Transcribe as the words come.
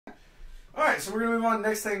Alright, so we're going to move on.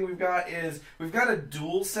 Next thing we've got a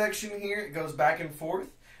dual section here. It goes back and forth.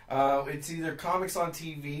 It's either comics on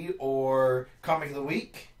TV or comic of the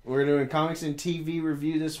week. We're doing comics and TV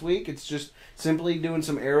review this week. It's just simply doing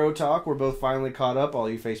some Arrow talk. We're both finally caught up. All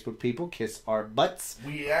you Facebook people, kiss our butts.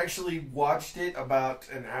 We actually watched it about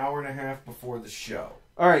an hour and a half before the show.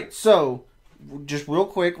 Alright, so, just real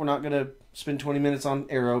quick, we're not going to spend 20 minutes on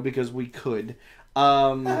Arrow because we could.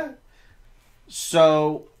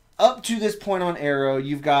 So, up to this point on Arrow,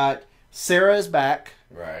 you've got Sarah is back.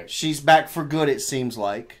 Right. She's back for good, it seems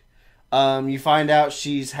like. You find out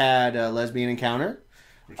she's had a lesbian encounter.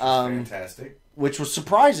 Which was fantastic. Which was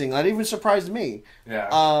surprising. That even surprised me. Yeah.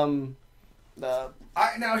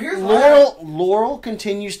 Now here's Laurel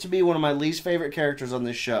continues to be one of my least favorite characters on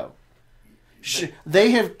this show.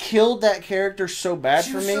 They have killed that character so bad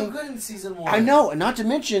for me. She was so good in season 1. I know, and not to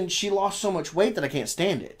mention she lost so much weight that I can't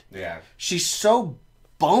stand it. Yeah. She's so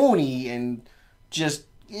bony and just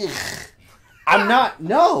I'm not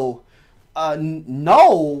no,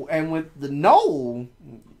 and with the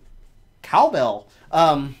cowbell.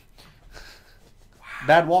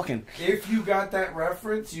 Bad walking. If you got that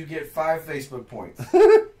reference, you get 5 Facebook points.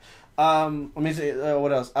 Let me see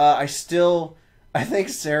what else. I think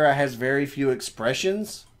Sarah has very few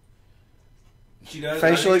expressions. She does.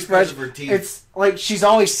 Facial expression. Her teeth. It's like she's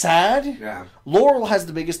always sad. Yeah. Laurel has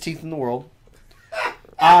the biggest teeth in the world.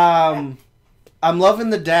 I'm loving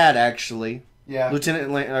the dad actually. Yeah.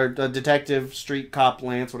 Lieutenant or Detective Street Cop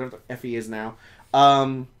Lance, whatever the F he is now.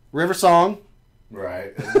 River Song.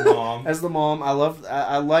 Right. As the mom. As the mom.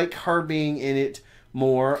 I like her being in it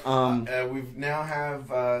more. We now have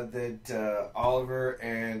that Oliver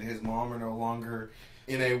and his mom are no longer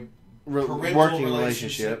in a working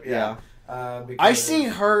relationship. Yeah. I see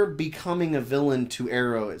her becoming a villain to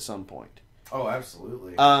Arrow at some point. Oh,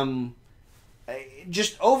 absolutely.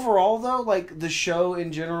 Just overall, though, like the show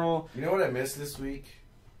in general. You know what I missed this week?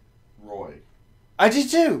 Roy. I did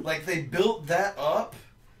too. Like they built that up.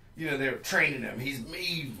 You know, they were training him. He's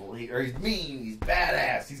evil, he's mean, he's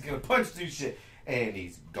badass, he's gonna punch through shit, and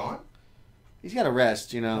he's gone. He's got to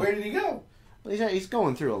rest, you know. Where did he go? He's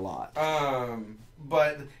going through a lot.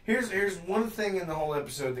 But here's one thing in the whole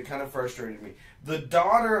episode that kind of frustrated me. The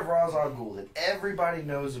daughter of Ra's al Ghul that everybody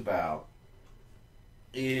knows about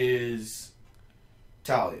is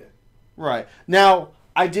Talia. Right. Now,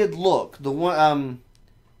 I did look. The one,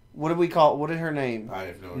 what did we call it? What is her name? I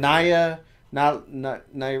have no idea.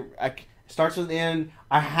 Naya. Starts with N.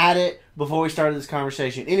 I had it before we started this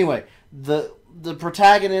conversation. Anyway, the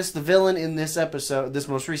protagonist, the villain in this episode, this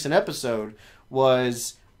most recent episode,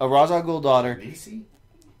 was a Ra's al Ghul daughter. Nisi?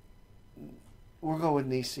 We'll go with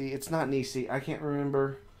Nisi. It's not Nisi. I can't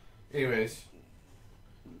remember. Anyways.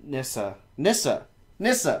 Nissa.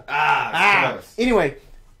 Close. Anyway,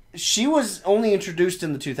 she was only introduced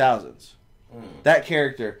in the 2000s. That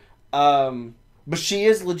character. But she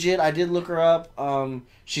is legit. I did look her up.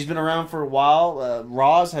 She's been around for a while.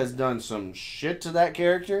 Roz has done some shit to that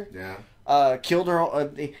character. Yeah. Killed her.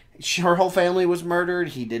 Her whole family was murdered.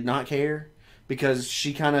 He did not care because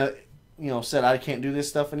she kind of, said, I can't do this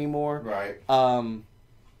stuff anymore. Right.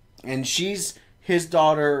 And she's his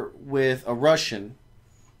daughter with a Russian.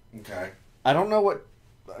 Okay. I don't know what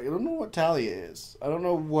Talia is. I don't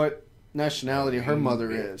know what nationality her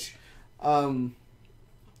mother is.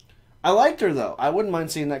 I liked her though. I wouldn't mind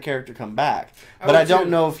seeing that character come back, but I don't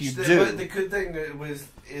know if you do. But the good thing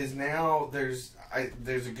is now there's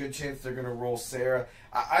a good chance they're going to roll Sarah.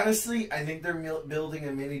 Honestly, I think they're building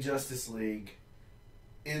a mini Justice League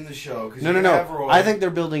in the show. No. I think they're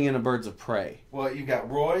building in a Birds of Prey. Well, you've got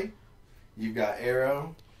Roy, you've got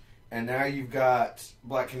Arrow, and now you've got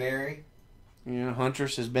Black Canary. Yeah,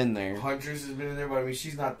 Huntress has been there. Huntress has been in there, but I mean,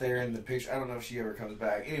 she's not there in the picture. I don't know if she ever comes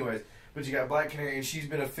back. Anyways, but you got Black Canary, and she's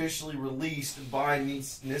been officially released by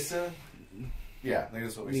Nissa. Yeah, I think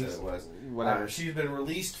that's what we said it was. Whatever. She's been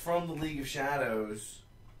released from the League of Shadows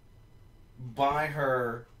by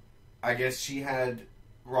her. I guess she had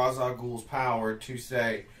Ra's al Ghul's power to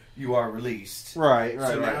say, you are released. Right.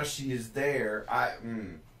 So now she is there.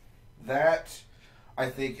 That, I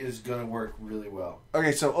think, is going to work really well.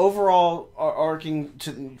 Okay, so overall,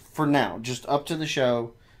 arcing for now, just up to the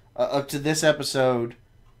show, up to this episode,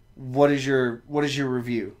 what is your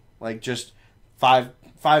review? Like, just five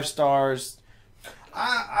stars?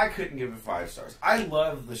 I couldn't give it 5 stars. I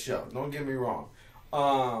love the show. Don't get me wrong.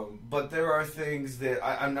 But there are things that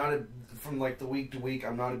I'm not from like the week to week.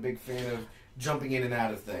 I'm not a big fan of jumping in and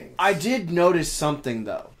out of things. I did notice something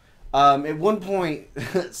though. At one point,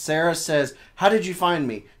 Sarah says, "How did you find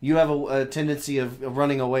me? You have a tendency of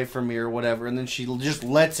running away from me or whatever," and then she just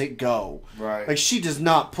lets it go. Right. Like, she does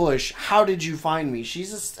not push. How did you find me?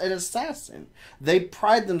 She's an assassin. They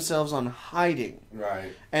pride themselves on hiding.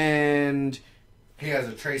 Right. And he has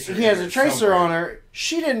a tracer. He has a tracer on her.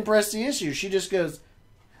 She didn't press the issue. She just goes,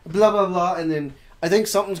 blah, blah, blah, and then I think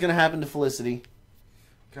something's going to happen to Felicity.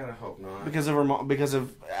 Kind of hope not. Because of her mom, because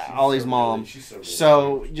of Ollie's mom. She's so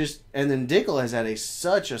so just, and then Diggle has had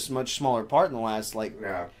such a much smaller part in the last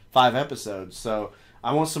 5 episodes. So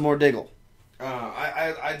I want some more Diggle.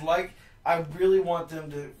 I really want them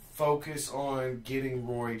to focus on getting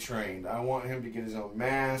Roy trained. I want him to get his own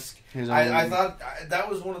mask. I thought that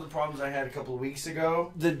was one of the problems I had a couple of weeks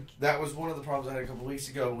ago. That was one of the problems I had a couple of weeks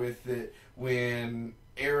ago with it when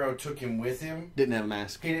Arrow took him with him. Didn't have a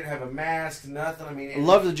mask. He didn't have a mask, nothing. I mean, I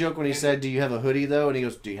love the joke when he said, "Do you have a hoodie though?" And he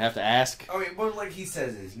goes, "Do you have to ask?" I mean, but like he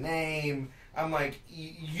says his name. I'm like,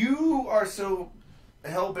 you are so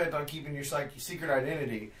hell bent on keeping your secret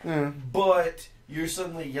identity, but you're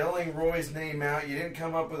suddenly yelling Roy's name out. You didn't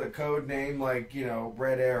come up with a code name like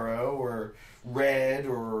Red Arrow or Red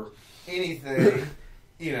or anything.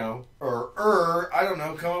 Or I don't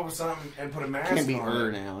know. Come up with something and put a mask on. Can't be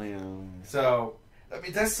it. Now, So. I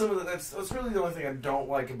mean, that's really the only thing I don't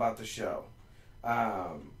like about the show.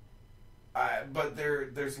 But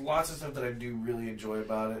there's lots of stuff that I do really enjoy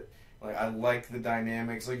about it. Like, I like the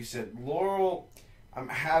dynamics. Like you said, Laurel, I'm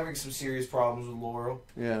having some serious problems with Laurel.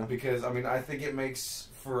 Yeah. Because, I mean, I think it makes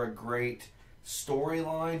for a great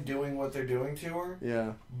storyline doing what they're doing to her.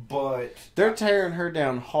 Yeah. But they're tearing her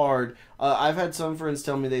down hard. I've had some friends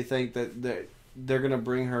tell me they think that they're going to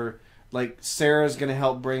bring her... Like, Sarah's going to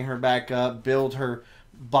help bring her back up, build her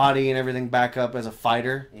body and everything back up as a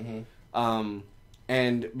fighter. Mm-hmm.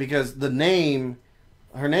 And because her name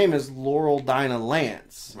is Laurel Dinah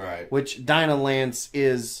Lance. Right. Which Dinah Lance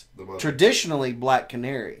is traditionally Black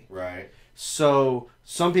Canary. Right. So,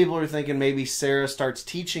 some people are thinking maybe Sarah starts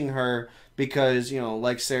teaching her because,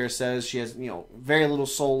 like Sarah says, she has, very little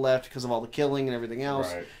soul left because of all the killing and everything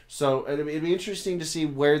else. Right. So, it'd be interesting to see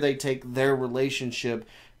where they take their relationship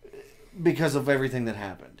because of everything that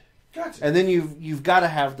happened. Gotcha. And then you've got to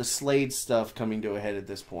have the Slade stuff coming to a head at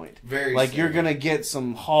this point. Very like soon. You're going to get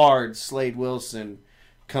some hard Slade Wilson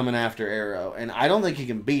coming after Arrow, and I don't think he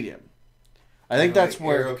can beat him. I think that's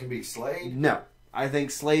where Arrow can beat Slade. No, I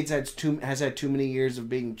think Slade's has had too many years of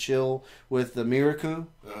being chill with the Miracle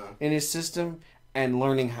in his system and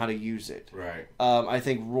learning how to use it. Right. I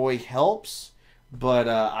think Roy helps, but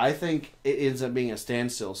I think it ends up being a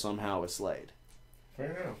standstill somehow with Slade.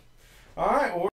 Fair enough. All right. Well,